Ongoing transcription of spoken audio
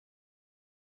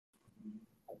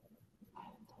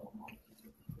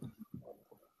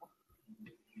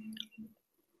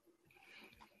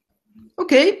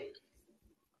Okay.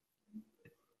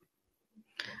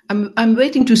 I'm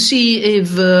waiting to see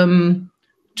if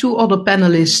two other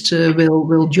panelists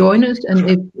will join us,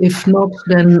 and if not,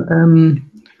 then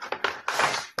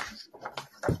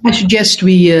I suggest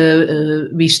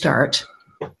we start.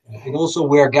 And also,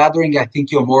 we are gathering, I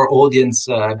think, your more audience.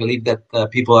 I believe that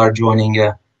people are joining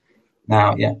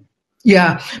now. Yeah.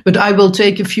 Yeah, but I will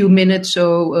take a few minutes.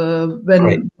 So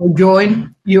when you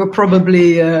join, you're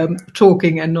probably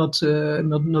talking and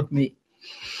not me.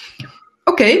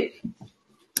 Okay.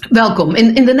 Welcome.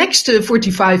 In the next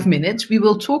 45 minutes, we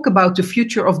will talk about the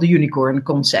future of the unicorn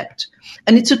concept.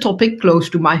 And it's a topic close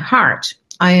to my heart.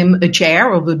 I am a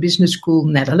chair of a business school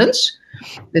Netherlands.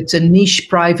 That's a niche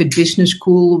private business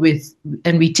school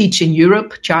and we teach in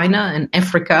Europe, China, and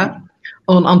Africa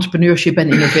on entrepreneurship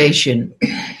and innovation.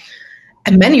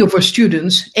 And many of our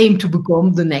students aim to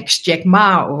become the next Jack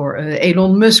Ma or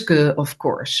Elon Musk, of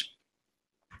course.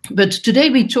 But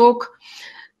today we talk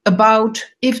about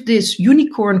if this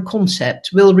unicorn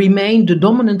concept will remain the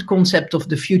dominant concept of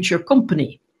the future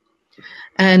company.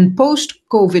 And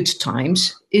post-COVID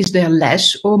times, is there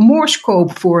less or more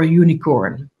scope for a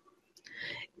unicorn?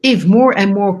 If more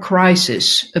and more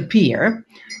crises appear,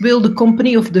 will the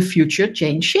company of the future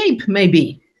change shape,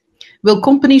 maybe? Will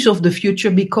companies of the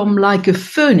future become like a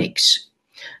phoenix?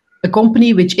 A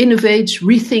company which innovates,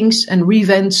 rethinks, and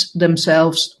reinvents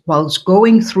themselves whilst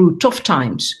going through tough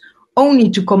times, only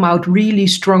to come out really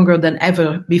stronger than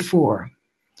ever before.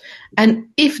 And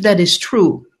if that is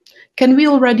true, can we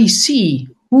already see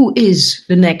who is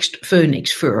the next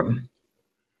Phoenix firm?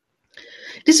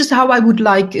 This is how I would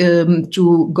like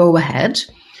to go ahead.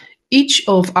 Each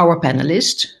of our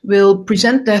panelists will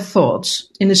present their thoughts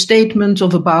in a statement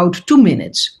of about 2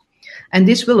 minutes. And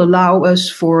this will allow us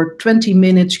for 20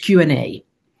 minutes Q&A.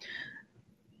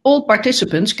 All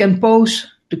participants can pose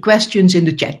the questions in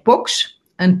the chat box.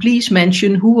 And please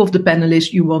mention who of the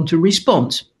panelists you want to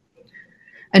respond.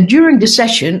 And during the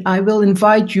session, I will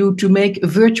invite you to make a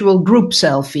virtual group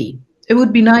selfie. It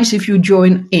would be nice if you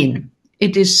join in.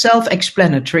 It is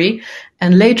self-explanatory,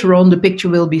 and later on the picture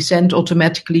will be sent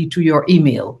automatically to your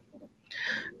email.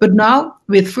 But now,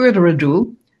 with further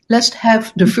ado, let's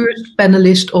have the first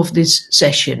panelist of this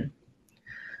session.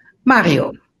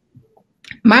 Mario.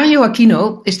 Mario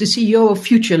Aquino is the CEO of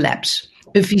FutureLabs,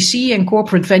 a VC and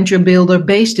corporate venture builder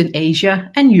based in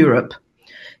Asia and Europe.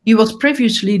 He was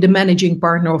previously the managing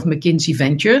partner of McKinsey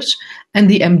Ventures and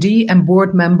the MD and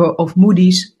board member of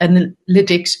Moody's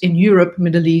Analytics in Europe,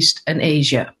 Middle East, and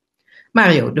Asia.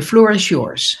 Mario, the floor is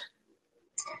yours.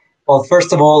 Well,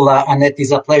 first of all, Annette, it's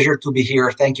a pleasure to be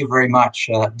here. Thank you very much.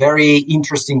 Very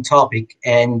interesting topic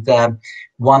and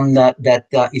one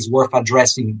that is worth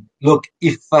addressing. Look,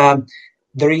 if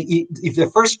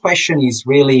the first question is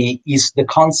the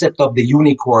concept of the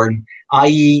unicorn,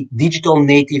 i.e. digital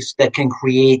natives that can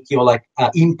create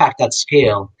impact at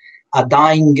scale, a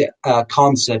dying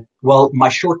concept, well, my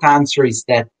short answer is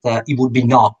that it would be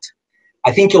not.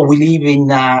 I think we live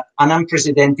in an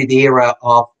unprecedented era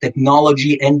of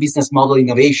technology and business model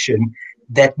innovation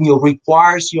that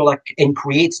requires and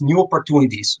creates new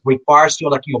opportunities, requires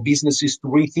your businesses to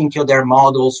rethink their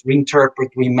models, reinterpret,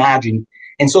 reimagine.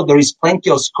 And so there is plenty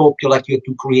of scope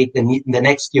to create the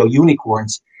next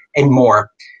unicorns and more.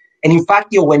 And in fact,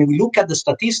 when we look at the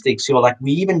statistics,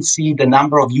 we even see the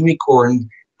number of unicorns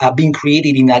being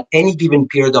created in any given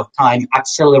period of time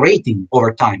accelerating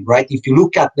over time, right? If you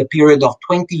look at the period of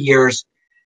 20 years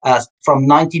from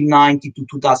 1990 to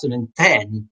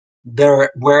 2010,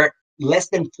 there were less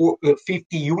than 50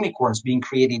 unicorns being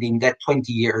created in that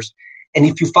 20 years. And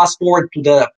if you fast forward to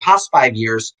the past 5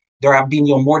 years, there have been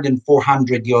more than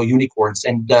 400 unicorns,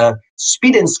 and the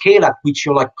speed and scale at which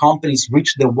companies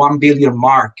reach the 1 billion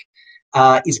mark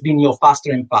is being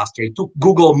faster and faster. It took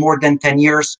Google more than 10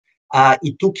 years.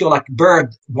 It took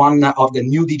Bird, one of the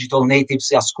new digital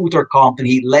natives, a scooter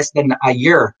company, less than a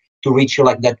year to reach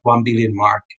that 1 billion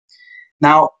mark.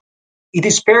 Now, it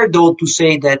is fair though to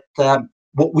say that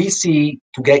what we see,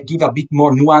 to give a bit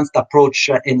more nuanced approach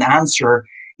and answer,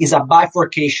 is a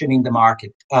bifurcation in the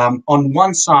market. On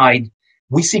one side,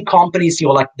 we see companies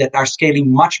that are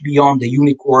scaling much beyond the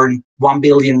unicorn 1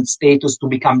 billion status to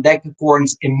become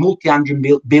decacorns and multi-hundred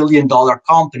billion-dollar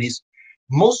companies,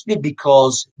 mostly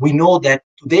because we know that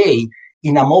today,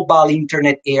 in a mobile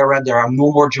internet era, there are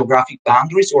no more geographic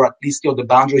boundaries, or at least the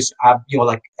boundaries have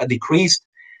decreased.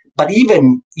 But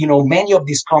even many of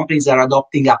these companies are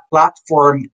adopting a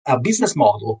platform business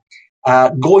model,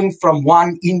 going from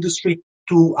one industry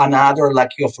to another,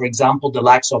 for example, the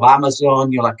likes of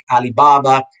Amazon,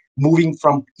 Alibaba, moving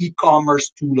from e-commerce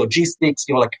to logistics,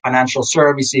 financial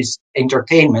services,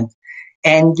 entertainment.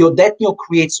 And that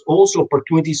creates also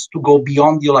opportunities to go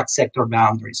beyond sector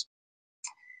boundaries.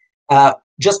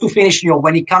 Just to finish,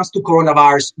 when it comes to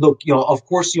coronavirus, look, of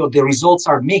course, the results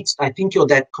are mixed. I think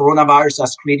that coronavirus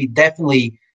has created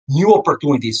definitely new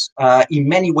opportunities, in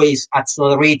many ways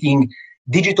accelerating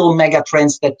digital mega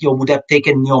trends that would have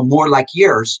taken more like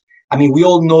years. I mean, we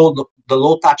all know the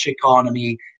low touch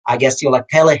economy. I guess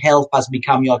telehealth has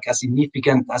become a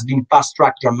significant, has been fast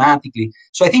tracked dramatically.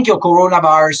 So I think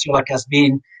coronavirus has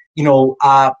been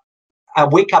a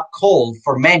wake up call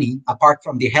for many, apart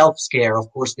from the health scare,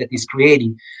 of course, that is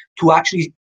creating, to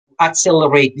actually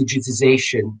accelerate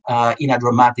digitization in a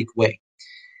dramatic way.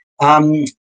 The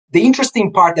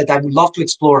interesting part that I would love to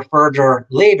explore further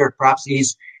later, perhaps,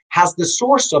 is has the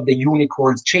source of the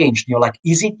unicorns changed?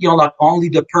 Is it not only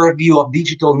the purview of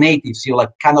digital natives,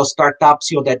 kind of startups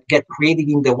that get created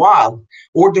in the wild,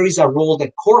 or there is a role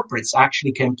that corporates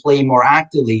actually can play more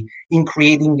actively in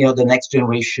creating the next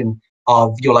generation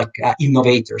of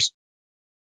innovators?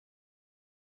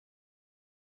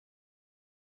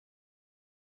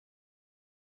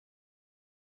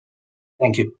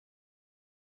 Thank you.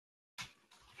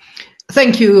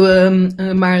 Thank you,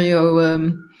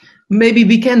 Mario. Maybe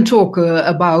we can talk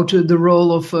about the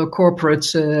role of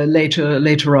corporates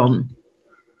later on.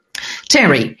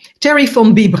 Terry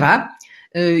from Bibra,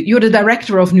 you're the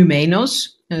director of Numenos.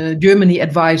 Germany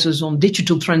advises on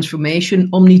digital transformation,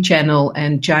 omnichannel,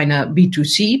 and China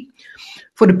B2C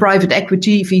for the private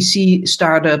equity, VC,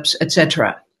 startups,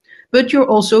 etc. But you're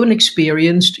also an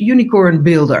experienced unicorn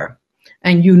builder.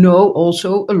 And you know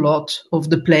also a lot of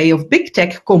the play of big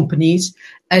tech companies,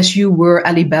 as you were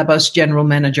Alibaba's general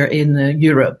manager in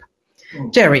Europe.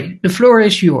 Terry, the floor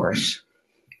is yours.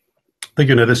 Thank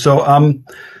you, Annette. So,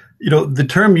 the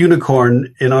term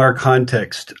unicorn in our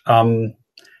context,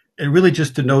 it really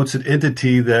just denotes an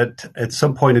entity that at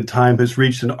some point in time has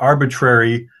reached an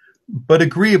arbitrary but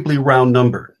agreeably round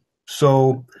number.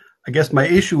 So I guess my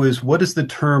issue is, what does the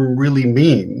term really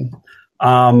mean?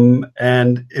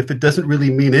 And if it doesn't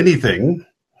really mean anything,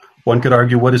 one could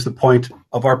argue, what is the point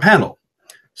of our panel?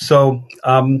 So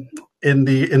in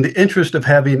the interest of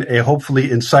having a hopefully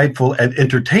insightful and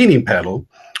entertaining panel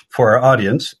for our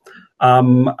audience,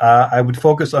 I would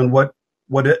focus on what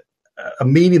a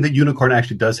meaning that unicorn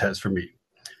actually has for me.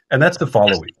 And that's the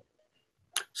following.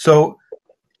 So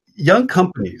young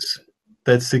companies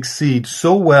that succeed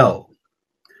so well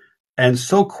and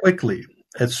so quickly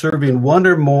at serving one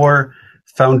or more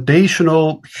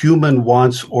foundational human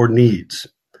wants or needs,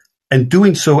 and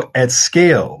doing so at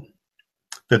scale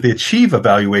that they achieve a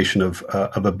valuation of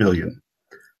 $1 billion,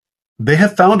 they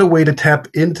have found a way to tap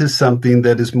into something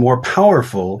that is more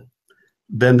powerful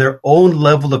than their own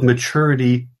level of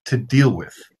maturity to deal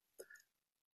with.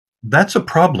 That's a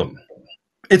problem.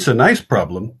 It's a nice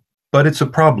problem, but it's a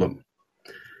problem.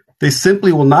 They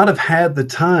simply will not have had the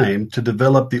time to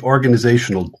develop the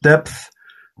organizational depth,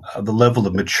 the level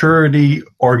of maturity,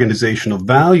 organizational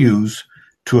values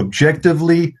to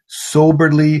objectively,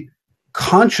 soberly,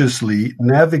 consciously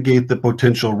navigate the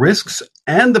potential risks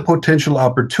and the potential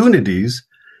opportunities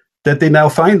that they now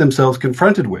find themselves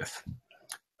confronted with.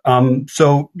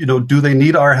 So, do they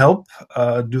need our help?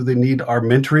 Do they need our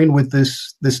mentoring with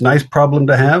this nice problem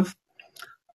to have?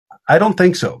 I don't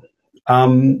think so.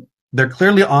 They're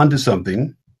clearly onto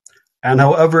something. And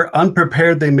however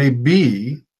unprepared they may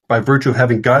be by virtue of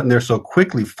having gotten there so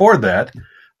quickly for that,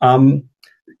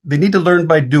 they need to learn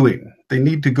by doing. They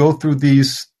need to go through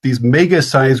these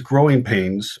mega-sized growing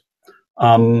pains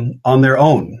on their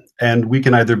own. And we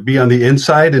can either be on the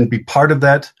inside and be part of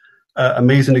that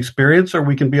amazing experience, or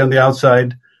we can be on the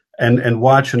outside and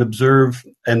watch and observe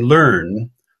and learn.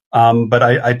 But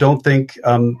I don't think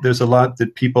there's a lot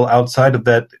that people outside of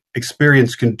that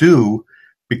experience can do,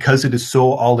 because it is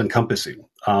so all-encompassing,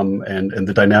 and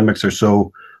the dynamics are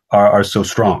so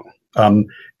strong.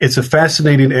 It's a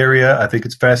fascinating area. I think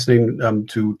it's fascinating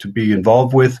to be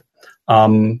involved with.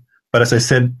 But as I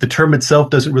said, the term itself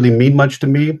doesn't really mean much to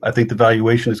me. I think the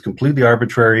valuation is completely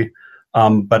arbitrary.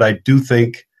 But I do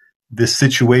think this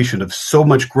situation of so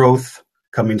much growth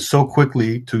coming so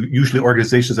quickly to usually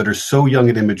organizations that are so young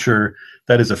and immature,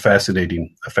 that is a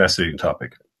fascinating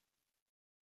topic.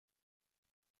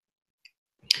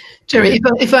 Terry,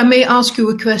 if I may ask you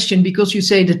a question, because you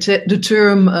say that the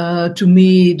term to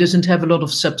me doesn't have a lot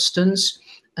of substance.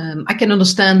 I can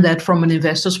understand that from an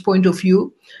investor's point of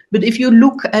view, but if you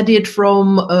look at it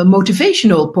from a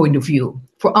motivational point of view,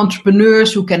 for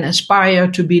entrepreneurs who can aspire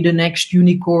to be the next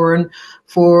unicorn,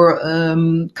 for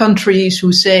countries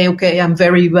who say, okay, I'm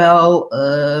very well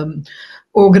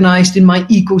organized in my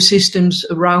ecosystems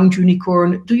around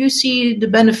unicorn. Do you see the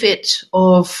benefit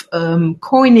of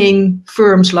coining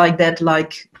firms like that,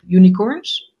 like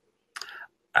unicorns?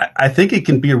 I think it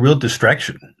can be a real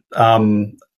distraction.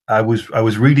 I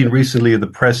was reading recently in the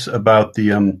press about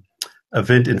the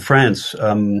event in France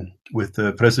with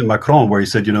President Macron, where he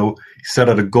said, he set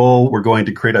out a goal. We're going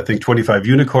to create, I think, 25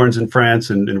 unicorns in France,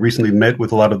 and recently met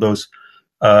with a lot of those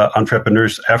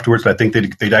entrepreneurs afterwards. I think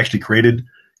they'd actually created,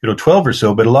 12 or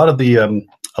so. But a lot of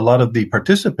the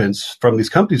participants from these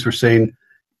companies were saying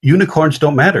unicorns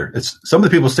don't matter. Some of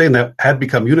the people saying that had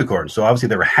become unicorns, so obviously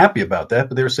they were happy about that.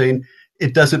 But they were saying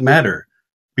it doesn't matter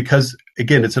because,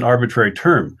 again, it's an arbitrary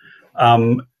term.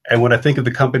 And when I think of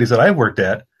the companies that I worked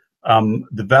at,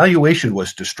 the valuation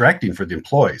was distracting for the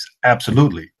employees,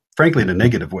 absolutely, frankly, in a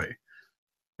negative way.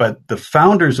 But the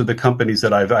founders of the companies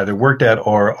that I've either worked at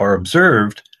or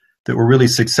observed that were really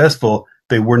successful,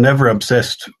 they were never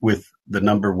obsessed with the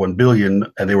number 1 billion,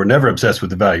 and they were never obsessed with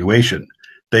the valuation.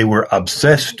 They were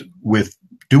obsessed with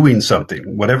doing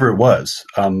something, whatever it was.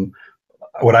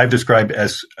 What I've described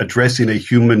as addressing a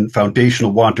human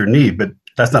foundational want or need, but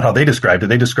that's not how they described it.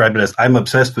 They described it as, I'm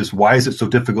obsessed with why is it so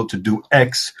difficult to do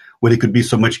X when it could be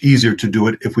so much easier to do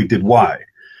it if we did Y?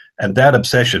 And that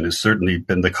obsession has certainly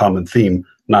been the common theme,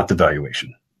 not the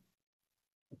valuation.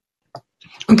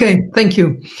 Okay, thank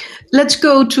you. Let's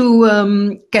go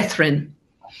to Katherine.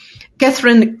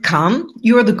 Katherine Kahn,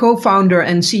 you're the co-founder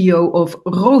and CEO of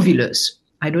Rovilus.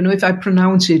 I don't know if I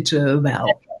pronounce it well.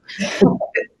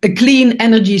 A clean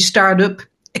energy startup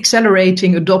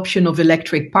accelerating adoption of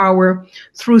electric power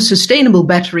through sustainable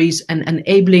batteries and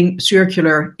enabling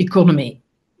circular economy.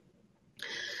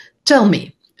 Tell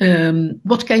me,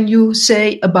 what can you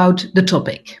say about the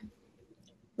topic?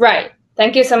 Right.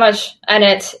 Thank you so much,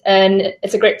 Annette. And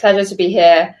it's a great pleasure to be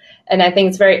here. And I think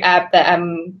it's very apt that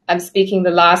I'm speaking the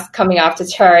last coming after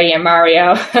Terry and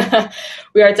Mario.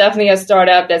 We are definitely a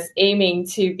startup that's aiming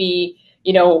to be,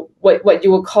 what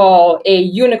you would call a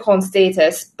unicorn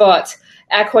status. But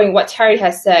echoing what Terry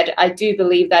has said, I do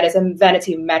believe that is a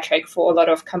vanity metric for a lot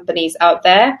of companies out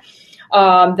there.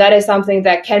 That is something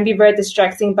that can be very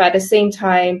distracting, but at the same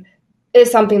time,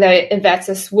 is something that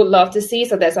investors would love to see.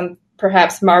 So there's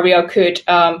perhaps Mario could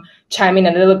chime in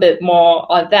a little bit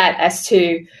more on that as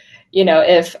to,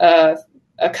 if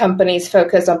a company's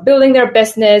focus on building their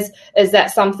business, is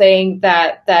that something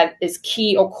that is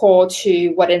key or core to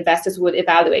what investors would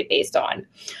evaluate based on.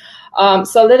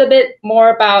 So a little bit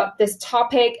more about this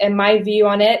topic and my view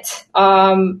on it.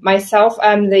 Myself,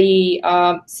 I'm the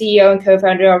CEO and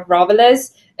co-founder of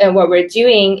Rovilus. And what we're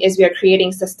doing is we are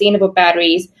creating sustainable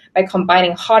batteries by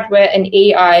combining hardware and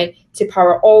AI to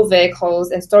power all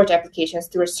vehicles and storage applications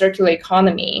through a circular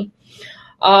economy.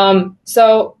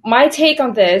 So my take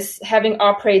on this, having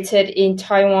operated in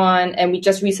Taiwan, and we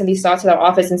just recently started our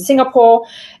office in Singapore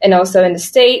and also in the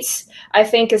States, I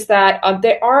think is that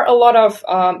there are a lot of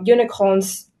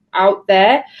unicorns out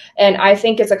there, and I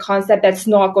think it's a concept that's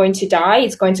not going to die.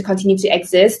 It's going to continue to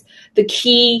exist. The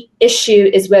key issue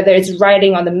is whether it's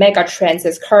riding on the mega trends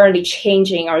that's currently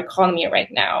changing our economy right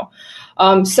now.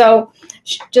 So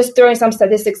just throwing some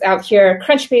statistics out here,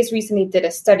 Crunchbase recently did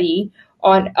a study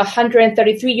on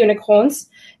 133 unicorns,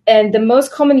 and the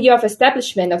most common year of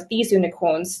establishment of these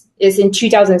unicorns is in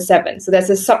 2007. So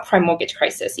that's a subprime mortgage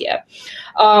crisis year.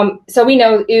 So we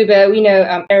know Uber, we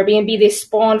know Airbnb, they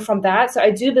spawned from that. So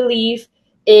I do believe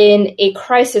in a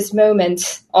crisis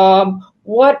moment,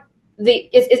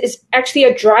 it's actually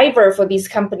a driver for these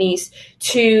companies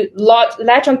to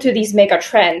latch onto these mega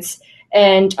trends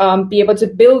and be able to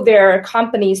build their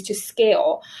companies to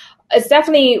scale. It's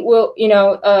definitely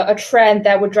a trend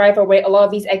that would drive away a lot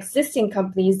of these existing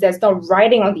companies that's not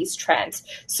riding on these trends.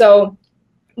 So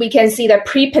we can see that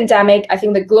pre-pandemic, I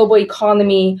think the global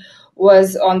economy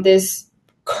was on this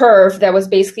curve that was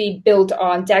basically built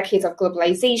on decades of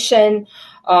globalization,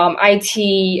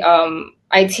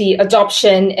 IT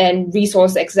adoption, and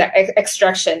resource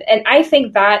extraction. And I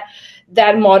think that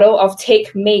model of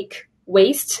take, make,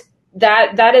 waste,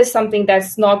 that is something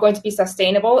that's not going to be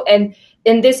sustainable. And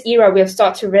in this era, we have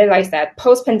started to realize that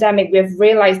post-pandemic, we have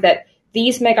realized that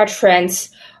these mega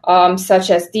trends, such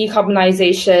as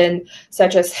decarbonization,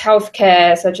 such as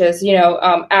healthcare, such as,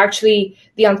 actually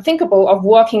the unthinkable of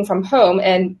working from home.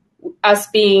 And us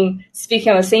being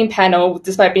speaking on the same panel,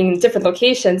 despite being in different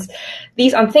locations,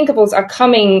 these unthinkables are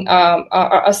coming,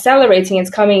 are accelerating. It's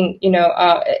coming,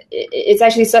 it's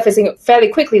actually surfacing fairly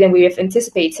quickly than we have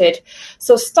anticipated.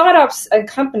 So startups and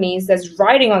companies that's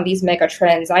riding on these mega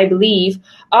trends, I believe,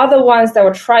 are the ones that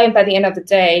will triumph at the end of the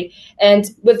day. And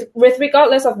with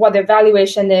regardless of what their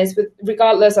valuation is,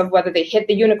 regardless of whether they hit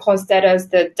the unicorn status,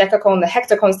 the decacorn, the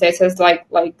hectacorn status,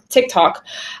 like TikTok,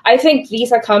 I think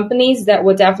these are companies that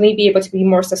will definitely be able to be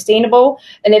more sustainable.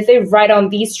 And if they ride on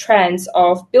these trends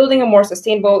of building a more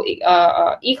sustainable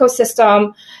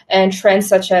ecosystem and trends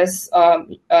such as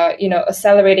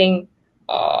accelerating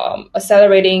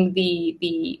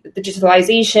the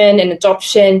digitalization and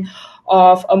adoption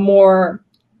of a more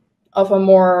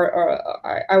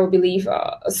I would believe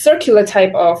a circular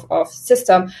type of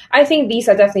system, I think these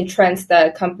are definitely trends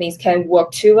that companies can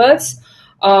work towards.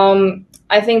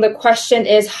 I think the question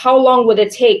is, how long would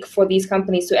it take for these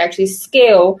companies to actually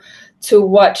scale to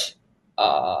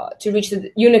to reach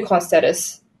the unicorn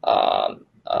status,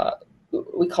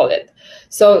 we call it.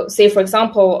 So say, for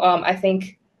example, I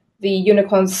think the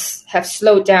unicorns have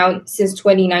slowed down since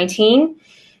 2019.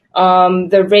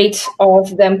 The rate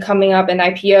of them coming up in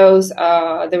IPOs,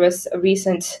 there was a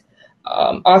recent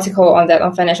article on that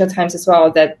on Financial Times as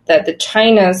well, that the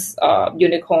China's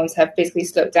unicorns have basically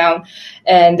slowed down,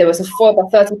 and there was a fall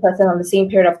of 30% on the same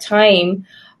period of time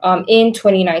in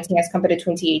 2019 as compared to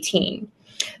 2018.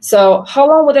 So how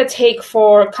long would it take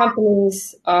for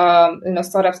companies,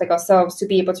 startups like ourselves, to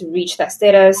be able to reach that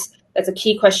status? That's a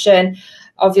key question.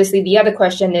 Obviously, the other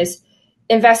question is,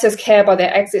 investors care about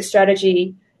their exit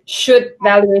strategy. Should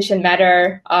valuation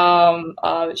matter?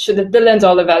 Should the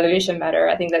billion-dollar valuation matter?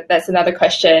 I think that's another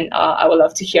question I would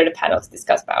love to hear the panel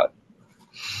discuss about.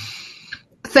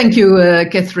 Thank you,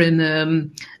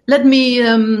 Katherine. Let me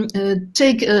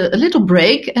take a little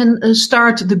break and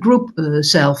start the group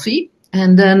selfie.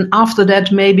 And then after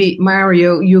that, maybe,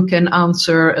 Mario, you can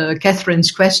answer Katherine's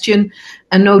question.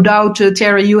 And no doubt,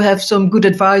 Terry, you have some good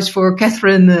advice for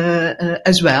Katherine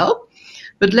as well.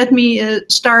 But let me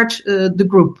start the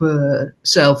group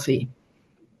selfie.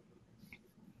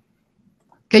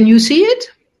 Can you see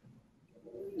it?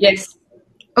 Yes.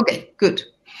 Okay, good.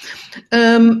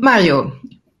 Mario,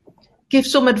 give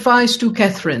some advice to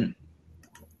Katherine.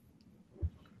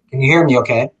 Can you hear me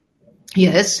okay?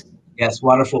 Yes. Yes,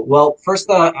 wonderful. Well, first,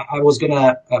 I was going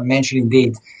to mention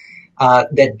indeed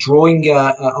that drawing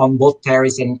on both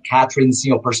Terry's and Katherine's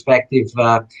perspective,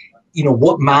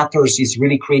 what matters is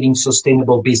really creating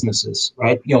sustainable businesses,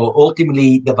 right?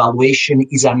 Ultimately, the valuation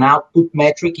is an output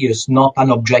metric, it's not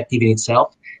an objective in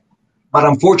itself. But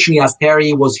unfortunately, as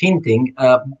Terry was hinting,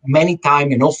 many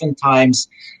times and oftentimes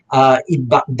it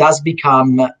does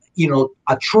become,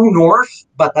 a true north,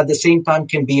 but at the same time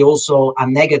can be also a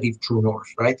negative true north,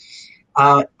 right?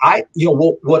 What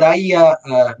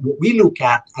we look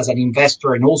at as an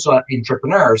investor and also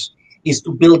entrepreneurs is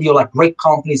to build, great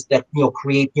companies that,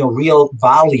 create, real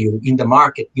value in the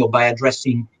market, by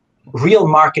addressing real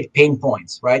market pain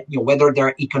points, right? Whether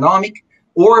they're economic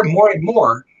or more and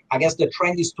more, I guess the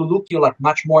trend is to look,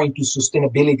 much more into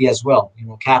sustainability as well.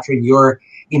 Katherine, you're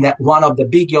in that one of the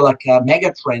big,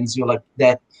 mega trends,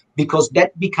 that, because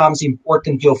that becomes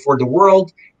important, for the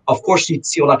world. Of course,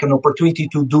 it's, an opportunity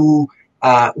to do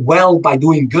well by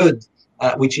doing good,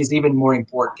 which is even more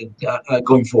important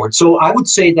going forward. So I would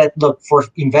say that, look, for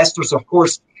investors, of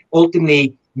course,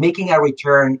 ultimately making a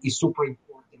return is super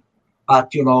important.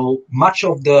 But, much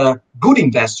of the good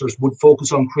investors would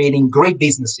focus on creating great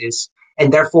businesses,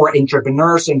 and therefore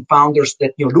entrepreneurs and founders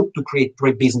that, look to create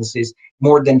great businesses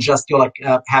more than just,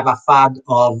 have a fad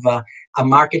of a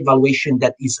market valuation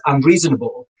that is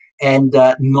unreasonable and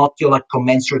not,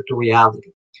 commensurate to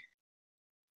reality.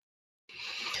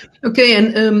 Okay,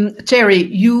 and Terry,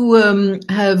 you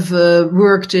have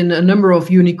worked in a number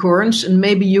of unicorns, and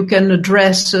maybe you can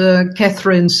address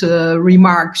Katherine's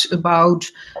remarks about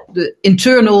the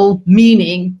internal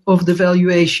meaning of the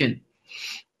valuation.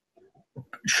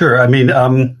 Sure. I mean,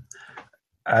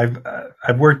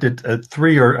 I've worked at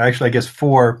 3, or actually, I guess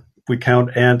 4. If we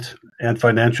count Ant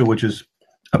Financial, which is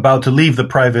about to leave the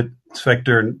private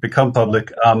sector and become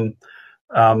public.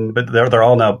 But they're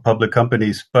all now public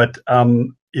companies. But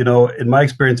in my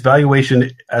experience, valuation,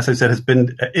 as I said,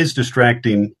 is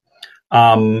distracting,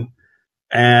 and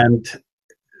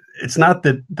it's not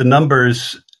that the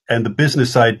numbers and the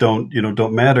business side don't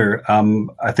matter.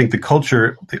 I think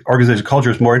the organization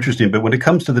culture is more interesting. But when it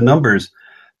comes to the numbers,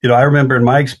 I remember in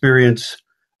my experience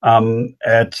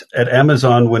at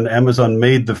Amazon, when Amazon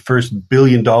made the first $1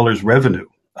 billion revenue,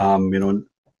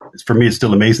 for me, it's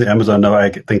still amazing. Amazon now, I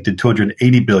think, did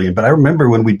 280 billion. But I remember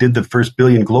when we did the first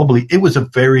billion globally, it was a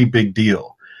very big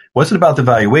deal. It wasn't about the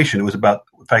valuation. It was about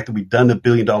the fact that we'd done $1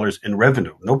 billion in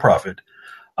revenue, no profit.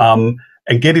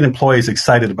 And getting employees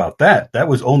excited about that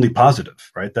was only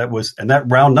positive, right? And that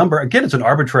round number, again, it's an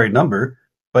arbitrary number,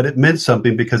 but it meant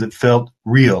something because it felt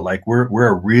real, like we're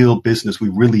a real business.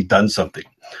 We've really done something.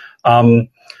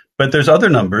 But there's other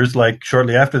numbers, like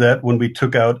shortly after that, when we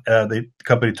took out, the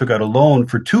company took out a loan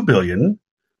for $2 billion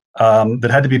that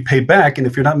had to be paid back. And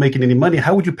if you're not making any money,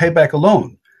 how would you pay back a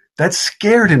loan? That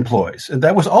scared employees. And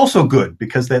that was also good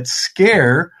because that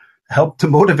scare helped to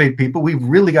motivate people. We've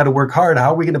really got to work hard.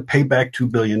 How are we going to pay back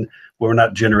 $2 billion when we're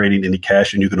not generating any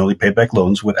cash and you can only pay back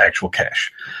loans with actual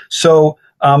cash? So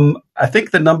I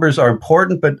think the numbers are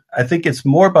important, but I think it's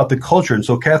more about the culture. And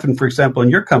so, Katherine, for example, in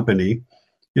your company,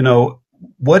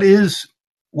 what is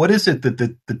it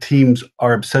that the teams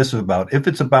are obsessive about? If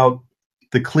it's about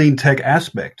the clean tech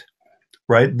aspect,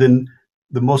 right, then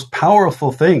the most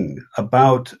powerful thing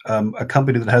about a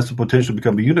company that has the potential to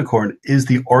become a unicorn is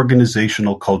the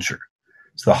organizational culture.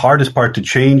 It's the hardest part to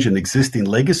change in existing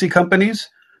legacy companies,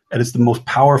 and it's the most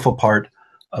powerful part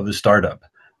of a startup.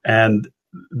 And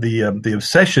the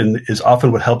obsession is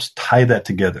often what helps tie that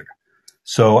together.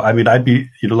 So, I mean, I'd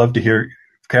love to hear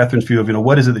Katherine's view of,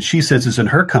 what is it that she senses in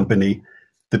her company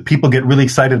that people get really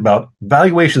excited about,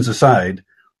 valuations aside.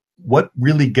 What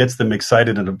really gets them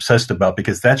excited and obsessed about?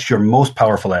 Because that's your most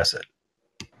powerful asset.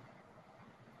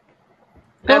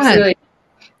 Absolutely.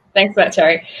 Thanks for that,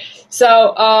 Terry.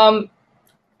 So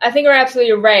I think you're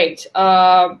absolutely right.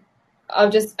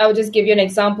 I'll just give you an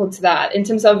example to that. In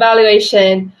terms of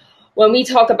valuation, when we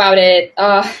talk about it,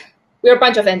 we're a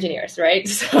bunch of engineers, right?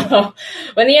 So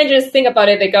when the engineers think about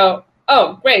it, they go,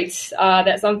 "Oh, great!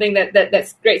 That's something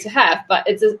that's great to have," but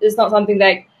it's not something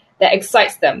that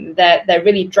excites them, that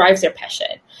really drives their passion.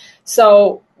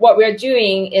 So what we're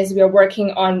doing is we're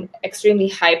working on extremely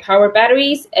high power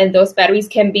batteries, and those batteries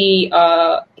can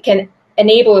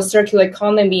enable a circular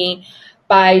economy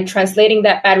by translating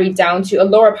that battery down to a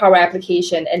lower power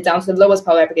application and down to the lowest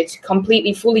power application to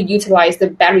completely fully utilize the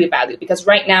battery value. Because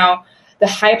right now, the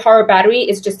high power battery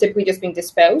is just typically just being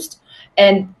disposed,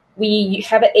 and we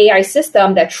have an AI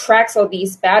system that tracks all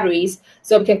these batteries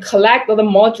so we can collect all the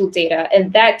module data.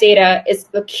 And that data is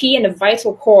the key and the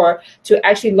vital core to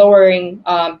actually lowering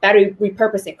battery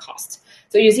repurposing costs.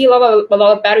 So you see a lot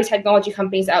of battery technology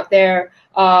companies out there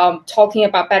talking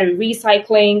about battery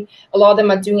recycling. A lot of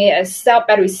them are doing it at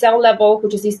battery cell level,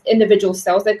 which is these individual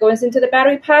cells that goes into the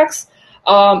battery packs.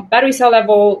 Battery cell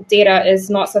level data is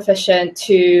not sufficient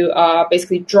to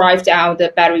basically drive down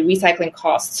the battery recycling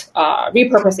costs,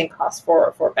 repurposing costs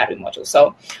for battery modules.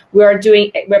 So we're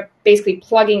basically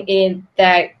plugging in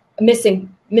that missing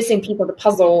piece of the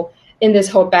puzzle in this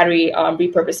whole battery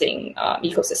repurposing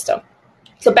ecosystem.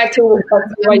 So back to what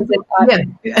you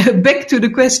said. Back to the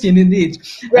question, indeed.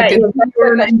 Right.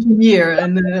 You're an engineer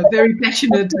and a very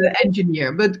passionate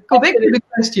engineer. But go back to the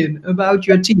question about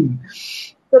your team.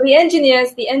 So the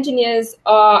engineers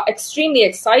are extremely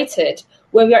excited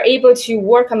when we are able to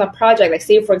work on a project. Like,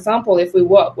 say, for example, if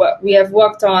we have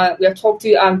talked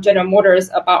to General Motors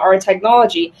about our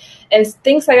technology, and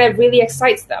things like that really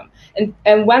excites them.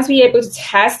 And once we're able to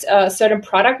test a certain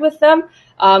product with them,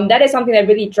 that is something that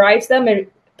really drives them and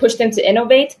push them to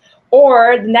innovate.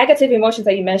 Or the negative emotions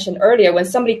that you mentioned earlier, when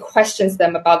somebody questions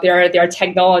them about their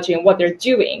technology and what they're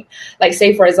doing. Like,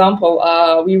 say, for example,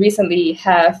 we recently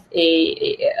have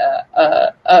a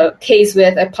case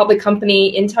with a public company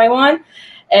in Taiwan.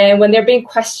 And when they're being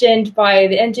questioned by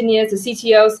the engineers, the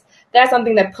CTOs, that's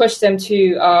something that pushed them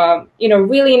to,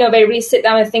 really innovate, really sit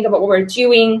down and think about what we're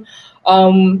doing.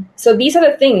 So these are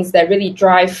the things that really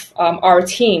drive our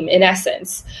team, in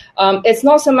essence. It's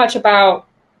not so much about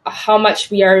how much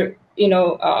we are,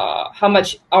 how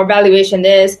much our valuation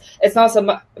is. It's not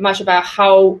so much about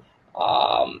how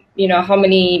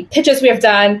many pitches we have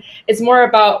done. It's more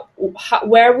about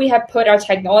where we have put our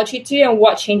technology to and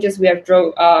what changes we have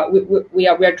we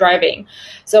are driving.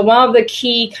 So one of the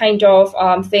key kind of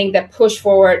thing that push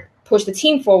the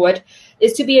team forward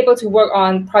is to be able to work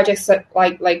on projects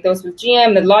like those with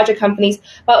GM, the larger companies,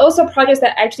 but also projects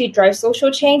that actually drive social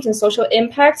change and social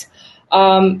impact.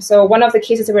 So one of the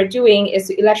cases that we're doing is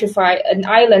to electrify an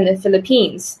island in the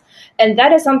Philippines. And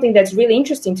that is something that's really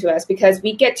interesting to us because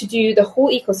we get to do the whole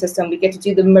ecosystem. We get to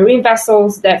do the marine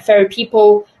vessels that ferry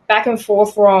people back and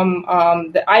forth from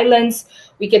the islands.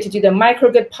 We get to do the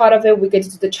microgrid part of it. We get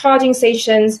to do the charging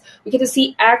stations. We get to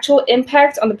see actual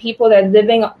impact on the people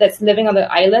that's living on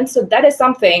the island. So that is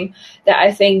something that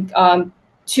I think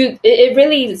it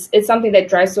really is something that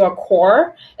drives to our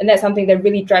core, and that's something that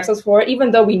really drives us forward,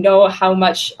 even though we know how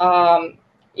much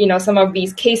some of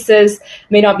these cases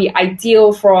may not be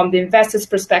ideal from the investor's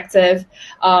perspective,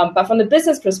 but from the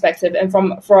business perspective and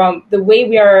from the way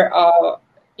we are,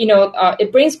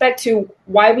 it brings back to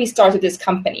why we started this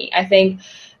company. I think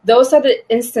those are the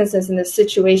instances and the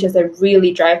situations that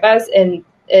really drive us, and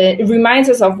it reminds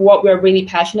us of what we're really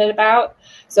passionate about.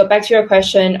 So back to your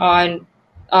question on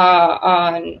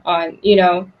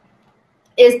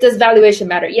does valuation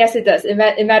matter? Yes, it does. It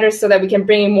matters so that we can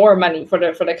bring in more money for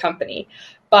the company.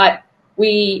 But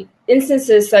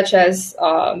instances such as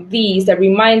these that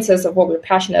reminds us of what we're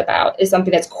passionate about is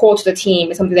something that's core to the team.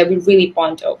 It's something that we really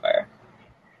bond over.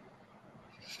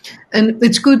 And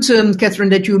it's good, Katherine,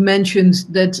 that you mentioned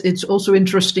that it's also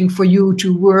interesting for you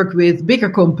to work with bigger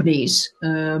companies.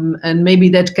 And maybe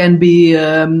that can be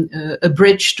a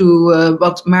bridge to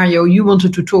what, Mario, you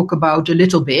wanted to talk about a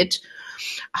little bit.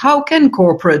 How can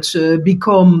corporates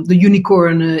become the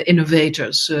unicorn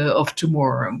innovators of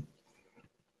tomorrow?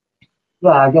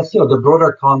 Yeah, I guess, the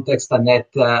broader context, Annette,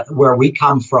 where we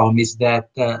come from is that,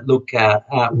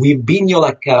 we've been,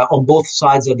 on both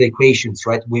sides of the equations,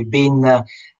 right? We've been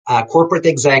corporate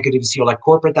executives,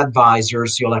 corporate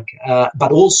advisors,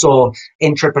 but also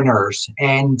entrepreneurs.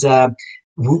 And,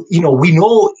 we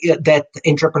know that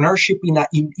entrepreneurship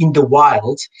in the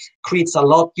wild creates a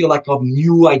lot, of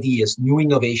new ideas, new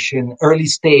innovation, early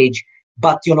stage.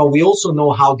 But, we also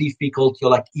know how difficult,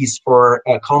 is for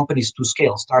companies to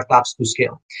scale, startups to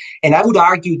scale. And I would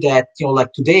argue that,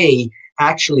 today,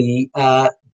 actually,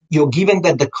 given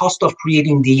that the cost of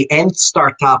creating the end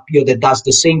startup, that does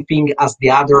the same thing as the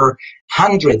other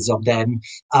hundreds of them,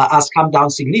 has come down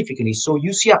significantly. So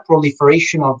you see a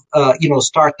proliferation of,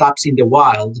 startups in the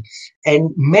wild, and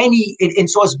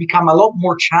so it's become a lot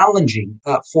more challenging,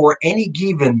 for any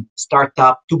given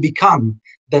startup to become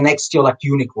the next,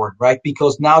 unicorn, right?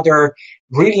 Because now there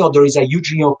is a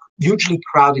hugely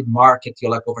crowded market,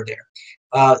 over there.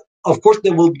 Of course,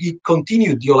 there will be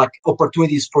continued,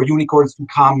 opportunities for unicorns to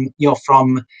come,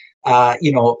 from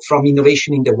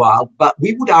innovation in the wild. But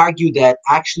we would argue that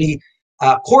actually,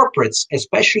 corporates,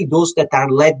 especially those that are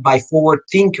led by forward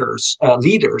thinkers,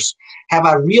 leaders, have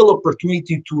a real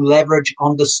opportunity to leverage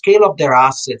on the scale of their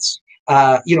assets.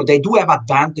 They do have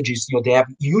advantages. They have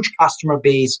huge customer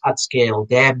base at scale.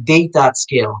 They have data at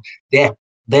scale. They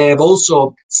have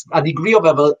also a degree of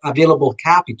available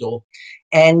capital.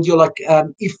 And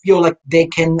if they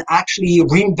can actually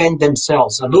reinvent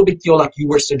themselves a little bit, like you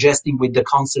were suggesting with the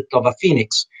concept of a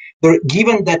phoenix.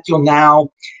 Given that now,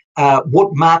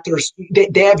 what matters,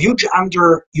 they have huge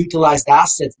underutilized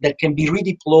assets that can be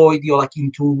redeployed,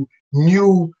 into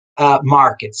new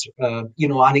markets.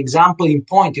 An example in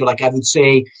point, I would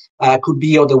say, could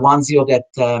be the ones that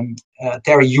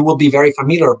Terry, you will be very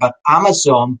familiar. But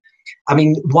Amazon,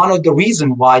 one of the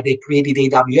reasons why they created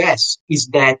AWS is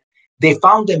that they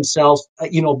found themselves,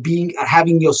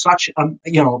 having such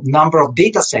number of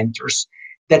data centers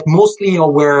that mostly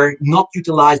were not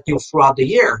utilized throughout the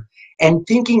year, and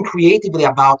thinking creatively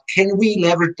about, can we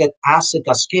leverage that asset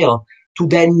at scale to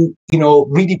then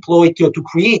redeploy it to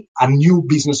create a new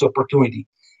business opportunity.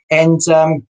 And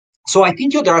so I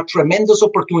think there are tremendous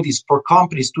opportunities for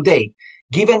companies today,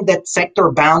 given that sector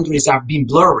boundaries have been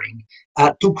blurring,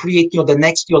 to create the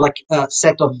next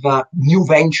set of new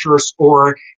ventures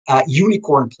or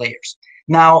unicorn players.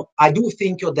 Now, I do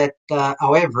think that,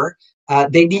 however,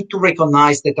 they need to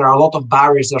recognize that there are a lot of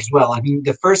barriers as well.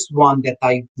 The first one that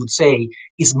I would say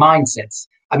is mindsets.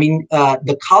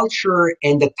 The culture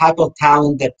and the type of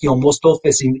talent that, most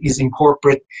often is in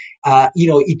corporate,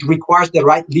 it requires the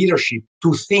right leadership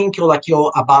to think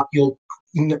about,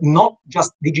 not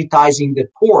just digitizing the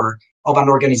core of an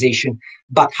organization,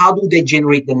 but how do they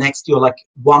generate the next,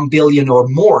 1 billion or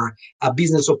more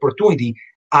business opportunity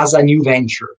as a new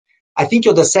venture. I think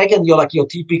the second,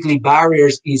 typically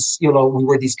barriers is, we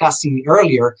were discussing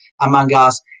earlier among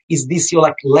us, is this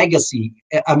legacy,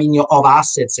 of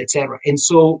assets, etc. And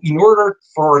so in order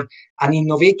for an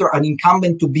innovator, an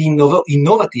incumbent to be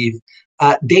innovative,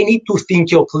 they need to think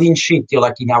clean sheet,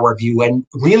 in our view, and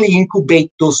really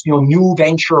incubate those new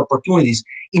venture opportunities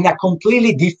in a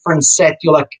completely different set,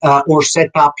 or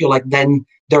setup, than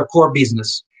their core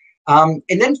business. And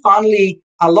then finally,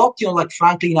 a lot,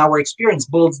 frankly, in our experience,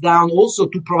 boils down also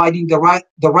to providing the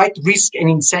right risk and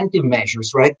incentive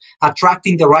measures, right?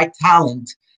 Attracting the right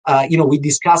talent. We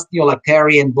discussed,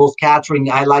 Terry and both Katherine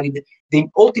highlighted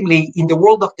ultimately in the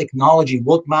world of technology,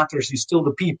 what matters is still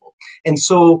the people. And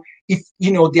so if,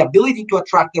 the ability to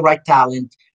attract the right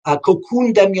talent,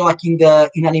 cocoon them, like in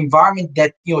an environment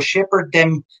that, shepherd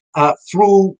them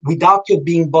through without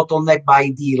being bottlenecked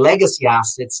by the legacy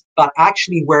assets, but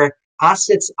actually where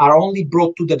assets are only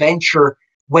brought to the venture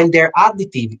when they're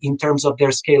additive in terms of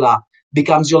their scale up,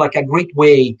 becomes like a great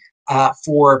way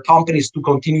for companies to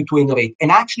continue to innovate.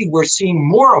 And actually, we're seeing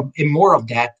more and more of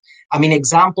that. I mean,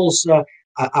 examples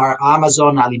are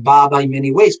Amazon, Alibaba in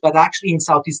many ways, but actually in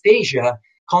Southeast Asia,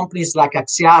 companies like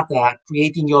Axiata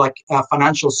creating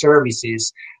financial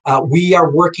services. We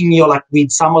are working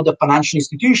with some of the financial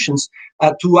institutions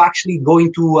to actually go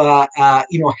into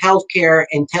healthcare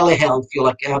and telehealth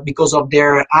because of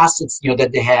their assets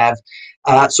that they have.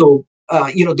 So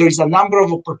there is a number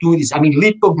of opportunities. I mean,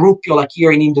 Lippo Group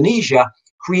here in Indonesia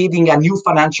creating a new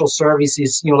financial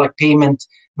services payment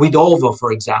with OVO,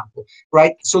 for example,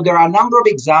 right? So there are a number of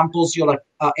examples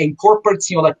and corporates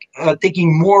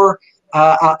taking more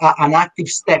an active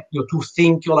step to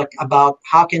think about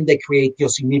how can they create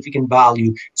significant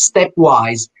value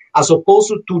stepwise, as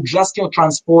opposed to just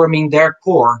transforming their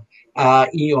core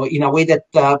in a way that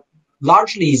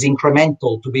largely is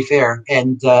incremental, to be fair,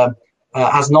 and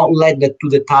has not led to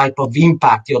the type of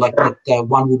impact that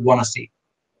one would want to see.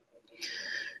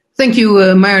 Thank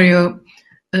you, Mario.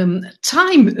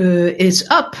 Time is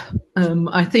up.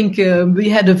 I think we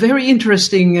had a very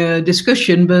interesting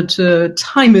discussion, but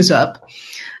time is up.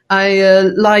 I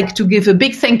like to give a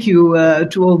big thank you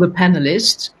to all the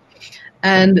panelists.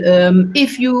 And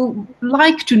if you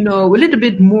like to know a little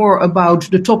bit more about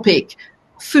the topic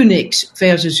Phoenix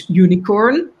versus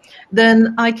Unicorn,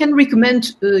 then I can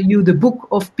recommend you the book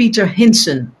of Peter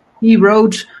Hinson. He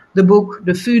wrote the book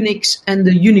The Phoenix and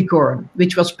the Unicorn,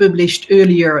 which was published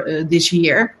earlier this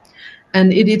year.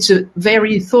 And it is a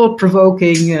very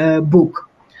thought-provoking book.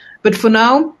 But for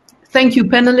now, thank you,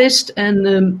 panelists,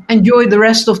 and enjoy the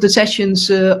rest of the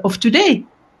sessions of today.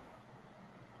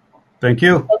 Thank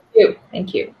you. Thank you.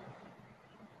 Thank you.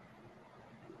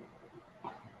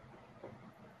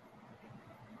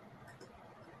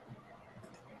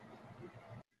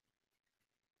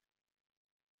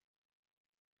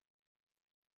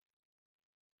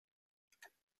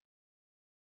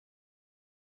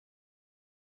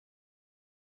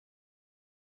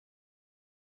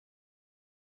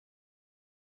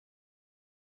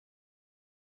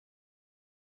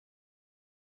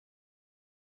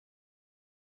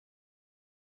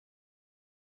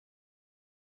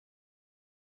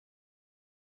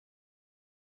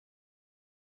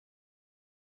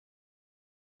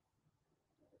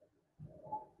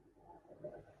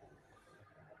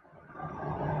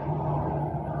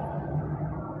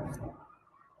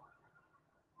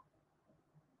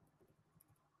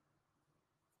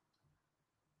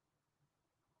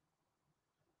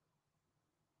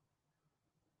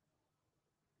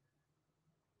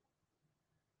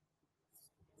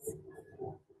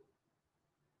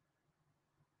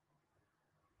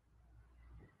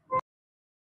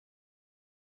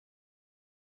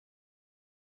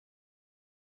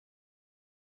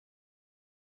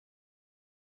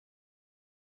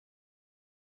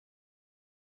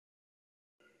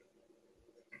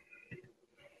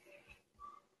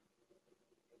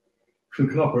 Ik vind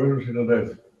het knap hoor, als je dat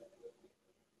deed.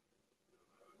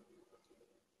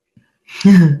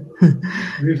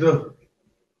 Wie is dat?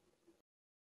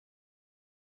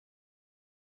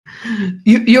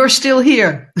 You're still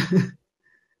here.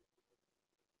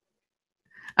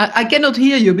 I cannot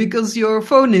hear you because your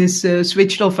phone is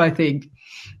switched off, I think.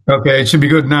 Okay, it should be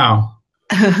good now.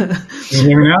 Can you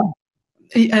hear me now?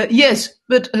 Yes,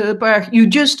 but Parag, you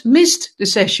just missed the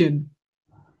session.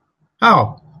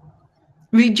 Oh.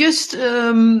 We just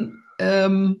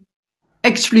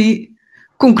actually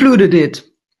concluded it.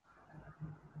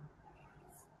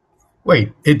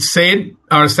 Wait, it said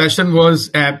our session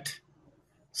was at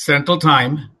Central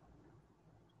Time.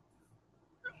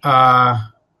 But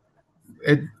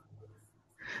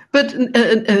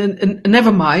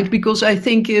never mind, because I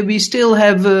think we still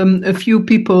have a few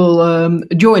people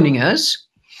joining us.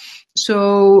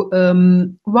 So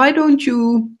why don't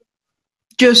you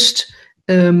just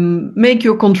make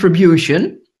your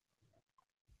contribution?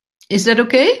 Is that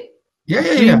okay? Yeah.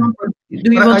 Do you want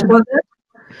to do that?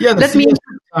 Yeah,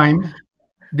 time.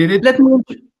 Did it?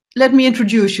 Let me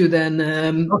introduce you then,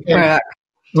 Okay. Parag.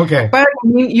 Okay. Parag,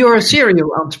 you're a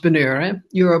serial entrepreneur. Eh?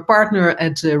 You're a partner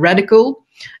at Radical,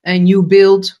 and you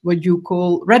build what you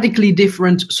call radically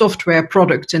different software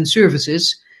products and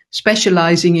services,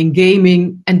 specializing in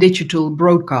gaming and digital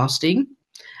broadcasting.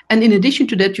 And in addition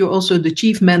to that, you're also the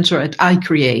chief mentor at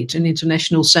iCreate, an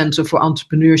international center for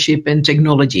entrepreneurship and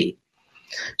technology.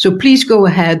 So please go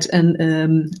ahead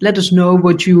and let us know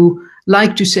what you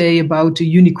like to say about the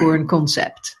unicorn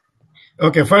concept.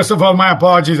 Okay, first of all, my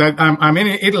apologies. I'm in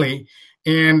Italy,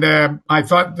 and I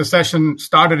thought the session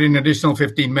started in an additional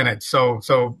 15 minutes.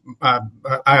 So I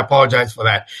apologize for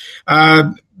that.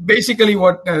 Basically,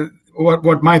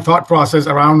 what my thought process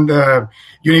around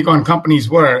unicorn companies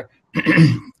were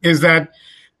is that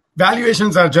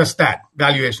valuations are just that,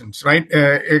 valuations, right?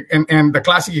 And the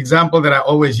classic example that I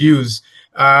always use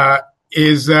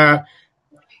is,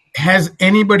 has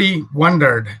anybody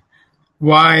wondered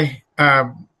why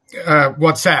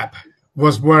WhatsApp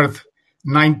was worth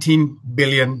 $19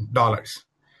 billion,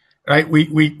 right?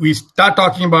 We start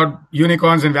talking about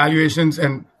unicorns and valuations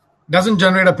and doesn't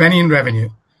generate a penny in revenue.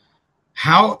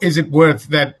 How is it worth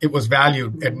that it was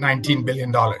valued at $19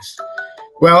 billion?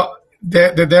 Well,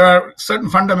 there are certain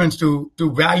fundamentals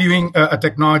to valuing a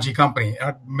technology company.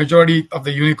 A majority of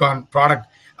the unicorn product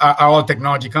are all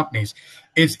technology companies.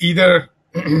 It's either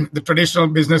the traditional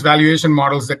business valuation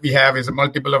models that we have is a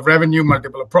multiple of revenue,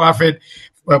 multiple of profit,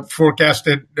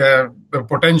 forecasted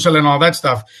potential and all that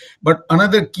stuff. But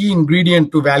another key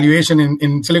ingredient to valuation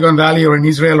in Silicon Valley or in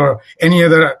Israel or any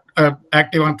other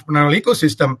active entrepreneurial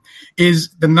ecosystem is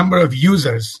the number of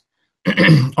users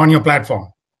on your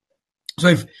platform.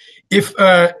 So if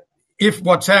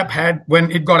WhatsApp had,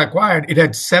 when it got acquired, it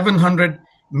had 700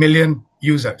 million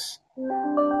users.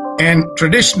 And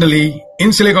traditionally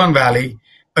in Silicon Valley,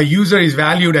 a user is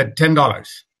valued at $10.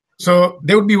 So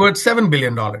they would be worth $7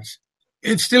 billion.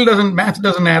 It still math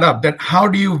doesn't add up. That how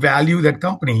do you value that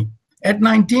company at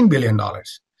 $19 billion?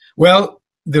 Well,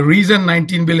 the reason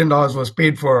 $19 billion was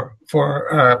paid for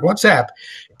WhatsApp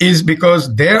is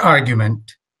because their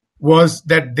argument was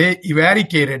that they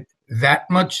eradicated that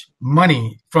much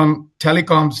money from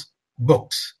telecoms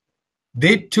books.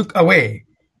 They took away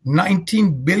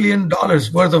 $19 billion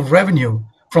worth of revenue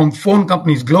from phone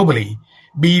companies globally,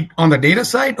 be it on the data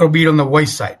side or be it on the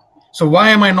voice side. So why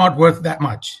am I not worth that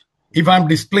much? If I'm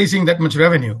displacing that much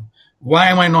revenue, why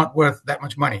am I not worth that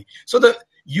much money? So the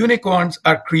unicorns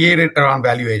are created around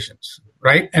valuations,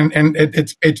 right? And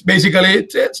it's basically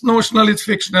it's notional, it's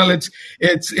fictional,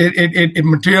 it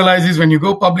materializes when you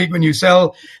go public, when you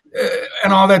sell,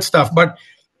 and all that stuff. But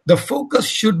the focus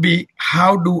should be,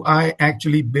 how do I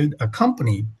actually build a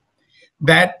company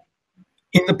that,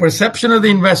 in the perception of the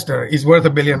investor, is worth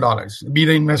 $1 billion? Be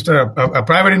the investor a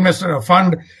private investor, a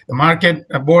fund, the market,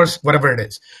 a bourse, whatever it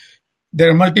is. There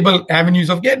are multiple avenues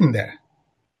of getting there.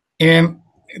 And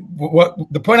what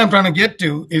the point I'm trying to get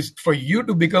to is, for you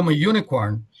to become a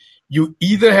unicorn, you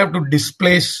either have to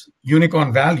displace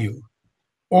unicorn value,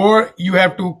 or you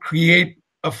have to create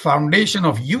a foundation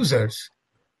of users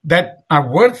that are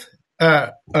worth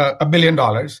 $1 billion,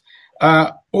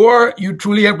 or you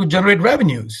truly have to generate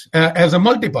revenues as a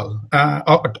multiple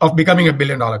of becoming $1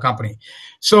 billion company.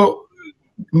 So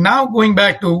now going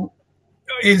back to,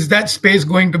 is that space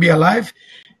going to be alive?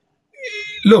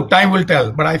 Look, time will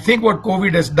tell. But I think what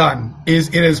COVID has done is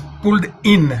it has pulled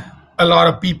in a lot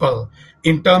of people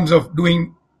in terms of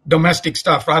doing domestic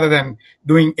stuff rather than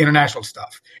doing international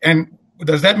stuff. And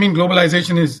does that mean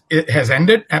globalization has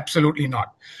ended? Absolutely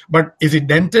not. But is it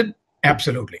dented?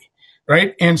 Absolutely.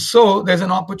 Right? And so there's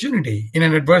an opportunity in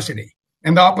an adversity.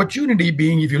 And the opportunity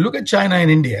being, if you look at China and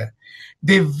India,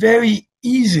 they very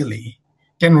easily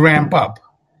can ramp up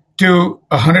to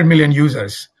 100 million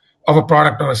users of a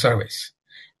product or a service.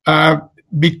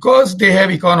 Because they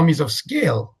have economies of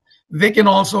scale, they can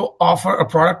also offer a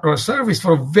product or a service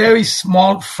for a very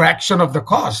small fraction of the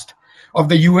cost of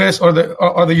the US or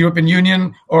the European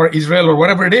Union or Israel or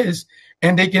whatever it is,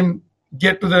 and they can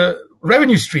get to the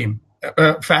revenue stream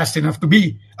fast enough to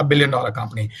be $1 billion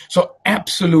company. So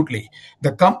absolutely,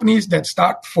 the companies that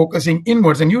start focusing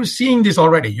inwards, and you're seeing this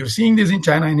already, you're seeing this in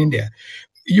China and India.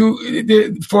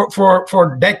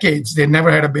 For decades, they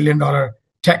never had $1 billion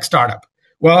tech startup.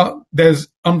 Well, there's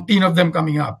umpteen of them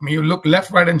coming up. I mean, you look left,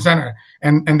 right, and center,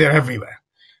 and they're everywhere.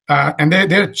 And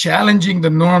they're challenging the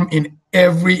norm in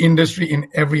every industry, in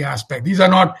every aspect. These are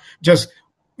not just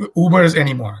Ubers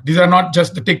anymore. These are not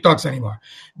just the TikToks anymore.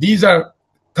 These are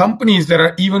companies that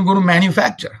are even going to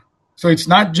manufacture. So it's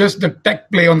not just the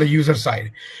tech play on the user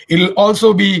side. It'll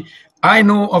also be, I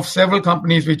know of several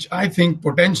companies which I think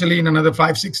potentially in another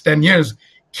 5, 6, 10 years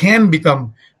can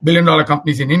become $1 billion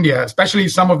companies in India, especially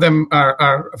some of them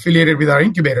are affiliated with our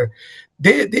incubator.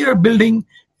 They are building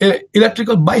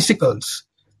electrical bicycles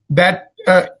that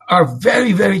are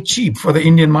very, very cheap for the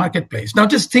Indian marketplace. Now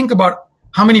just think about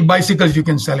how many bicycles you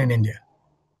can sell in India.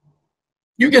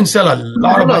 You can sell a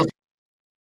lot of bicycles.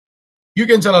 You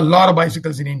can sell a lot of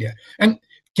bicycles in India. And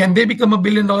can they become $1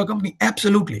 billion company?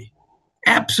 Absolutely.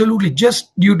 Absolutely,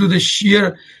 just due to the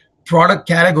sheer product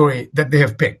category that they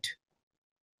have picked.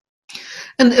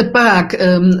 And Parag,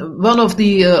 one of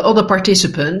the other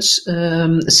participants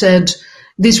said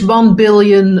this $1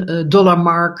 billion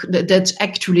mark, that's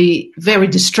actually very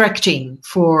distracting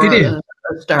for a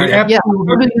startup. It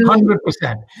absolutely,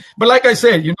 100%. But like I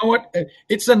said, you know what?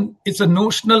 It's a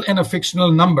notional and a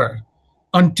fictional number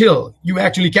until you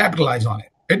actually capitalize on it.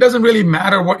 It doesn't really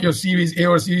matter what your Series A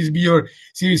or Series B or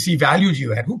Series C values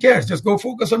you at. Who cares? Just go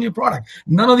focus on your product.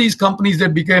 None of these companies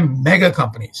that became mega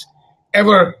companies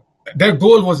ever, their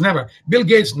goal was never. Bill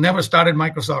Gates never started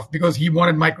Microsoft because he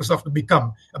wanted Microsoft to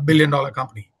become a $1 billion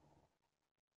company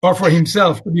or for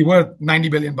himself to be worth $90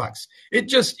 billion.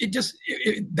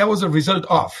 That was a result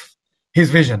of his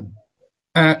vision.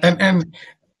 And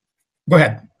go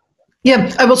ahead.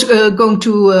 Yeah, I was going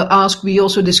to ask, we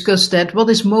also discussed that, what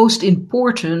is most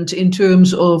important in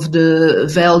terms of the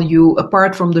value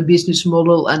apart from the business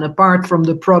model and apart from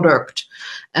the product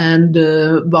and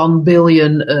the $1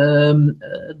 billion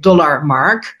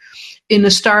mark in a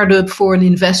startup for an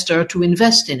investor to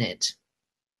invest in it?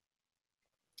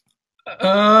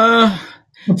 Apart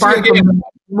from the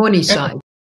money side.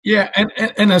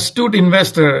 An astute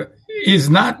investor is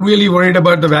not really worried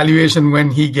about the valuation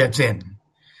when he gets in.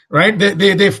 Right?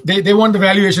 They want the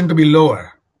valuation to be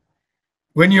lower.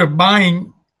 When you're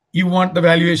buying, you want the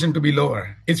valuation to be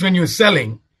lower. It's when you're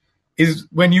selling is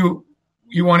when you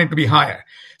want it to be higher.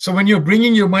 So when you're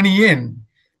bringing your money in,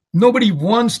 nobody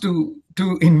wants to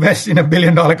invest in a $1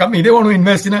 billion company. They want to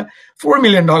invest in a $4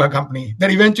 million company that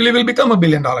eventually will become a $1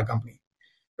 billion company.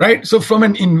 Right? So from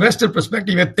an investor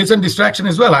perspective, it's a distraction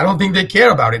as well. I don't think they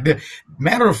care about it. The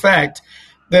matter of fact,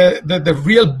 the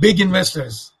real big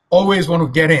investors always want to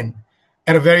get in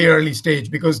at a very early stage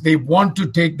because they want to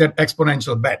take that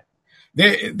exponential bet.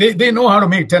 They know how to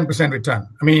make 10% return.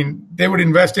 I mean, they would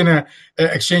invest in a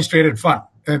exchange traded fund.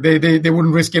 They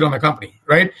wouldn't risk it on a company,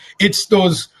 right? It's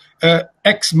those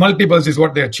X multiples is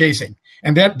what they're chasing,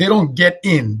 and that they don't get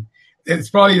in. It's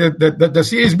probably the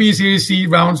Series B, Series C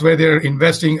rounds where they're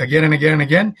investing again and again and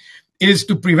again is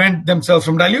to prevent themselves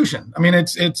from dilution. I mean,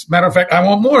 it's matter of fact, I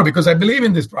want more because I believe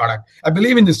in this product. I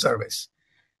believe in this service.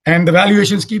 And the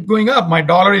valuations keep going up. My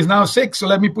dollar is now 6, so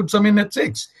let me put some in at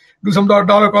 6. Do some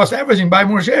dollar cost averaging, buy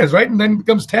more shares, right? And then it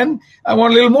becomes 10. I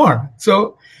want a little more.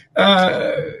 So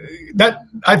that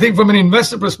I think from an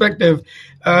investor perspective,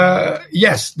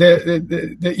 yes,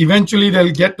 eventually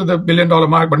they'll get to the $1 billion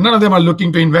mark, but none of them are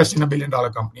looking to invest in a $1 billion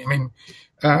company. I mean,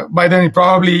 by then it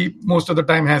probably most of the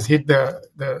time has hit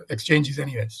the exchanges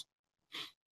anyways.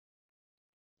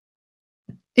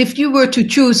 If you were to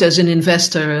choose as an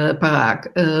investor,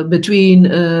 Parag, between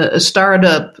a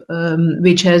startup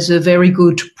which has a very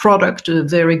good product, a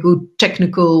very good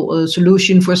technical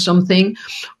solution for something,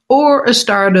 or a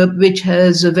startup which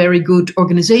has a very good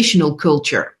organizational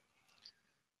culture,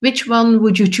 which one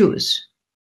would you choose?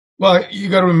 Well, you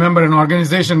got to remember, an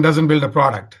organization doesn't build a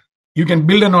product. You can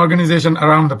build an organization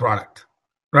around the product,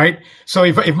 right? So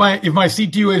if my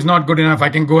CTO is not good enough, I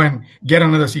can go and get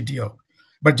another CTO.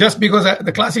 But just because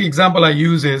the classic example I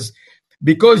use is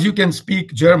because you can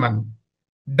speak German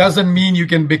doesn't mean you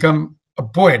can become a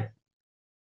poet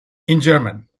in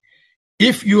German.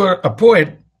 If you are a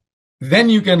poet,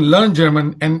 then you can learn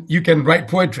German and you can write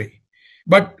poetry.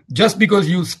 But just because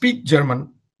you speak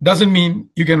German doesn't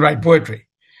mean you can write poetry.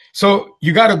 So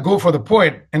you got to go for the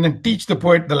poet and then teach the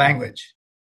poet the language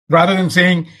rather than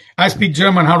saying, I speak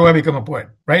German, how do I become a poet,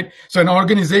 right? So an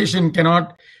organization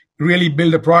cannot really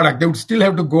build a product. They would still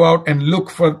have to go out and look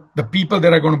for the people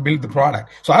that are going to build the product.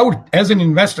 So I would, as an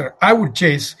investor, I would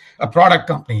chase a product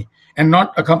company and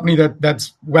not a company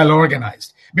that's well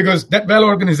organized, because that well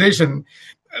organization,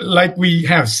 like we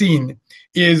have seen,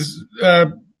 is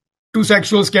 2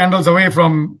 sexual scandals away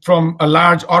from a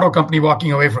large auto company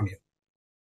walking away from you.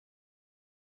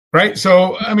 Right?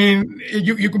 So, I mean,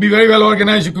 you could be very well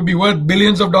organized. You could be worth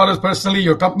billions of dollars personally.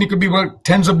 Your company could be worth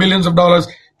tens of billions of dollars.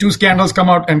 2 scandals come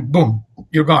out and boom,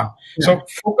 you're gone. Yeah. So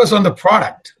focus on the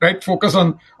product, right? Focus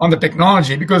on the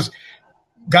technology, because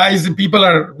guys and people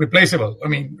are replaceable. I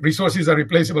mean, resources are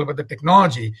replaceable, but the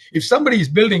technology, if somebody is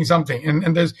building something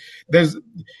and there's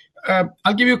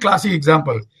I'll give you a classic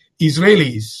example.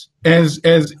 Israelis as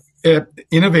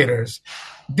innovators,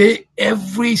 they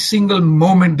every single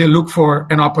moment they look for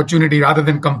an opportunity rather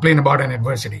than complain about an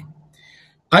adversity.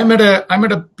 I met a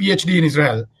PhD in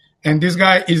Israel, and this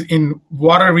guy is in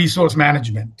water resource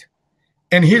management.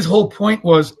 And his whole point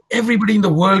was everybody in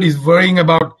the world is worrying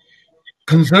about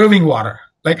conserving water.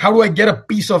 Like, how do I get a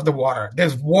piece of the water?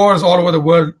 There's wars all over the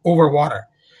world over water.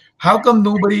 How come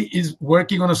nobody is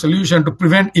working on a solution to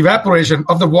prevent evaporation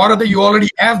of the water that you already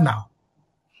have now?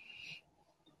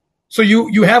 So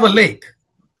you have a lake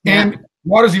and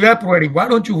water is evaporating. Why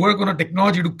don't you work on a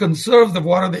technology to conserve the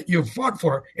water that you've fought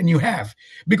for and you have?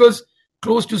 Because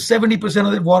close to 70%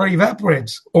 of the water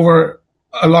evaporates over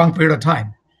a long period of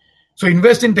time. So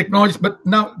invest in technologies, but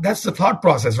now that's the thought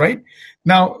process, right?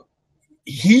 Now,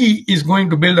 he is going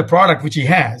to build a product which he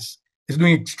is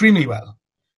doing extremely well.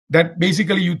 That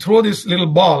basically you throw this little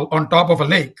ball on top of a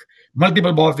lake,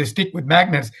 multiple balls, they stick with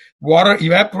magnets, water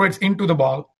evaporates into the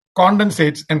ball,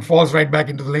 condensates, and falls right back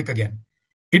into the lake again.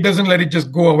 It doesn't let it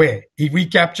just go away. He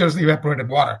recaptures the evaporated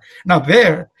water. Now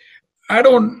there, I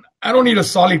don't need a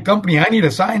solid company. I need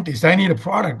a scientist. I need a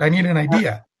product. I need an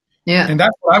idea. Yeah. And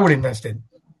that's what I would invest in.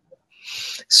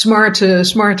 Smart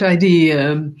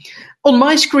idea. On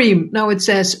my screen now it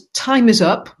says time is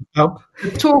up.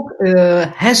 The talk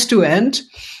has to end.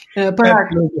 Parag,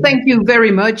 thank you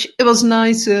very much. It was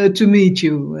nice to meet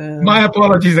you. My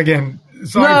apologies again.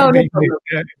 Sorry for being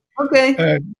late.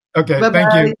 Okay. Okay. Bye-bye.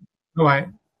 Thank you. Bye.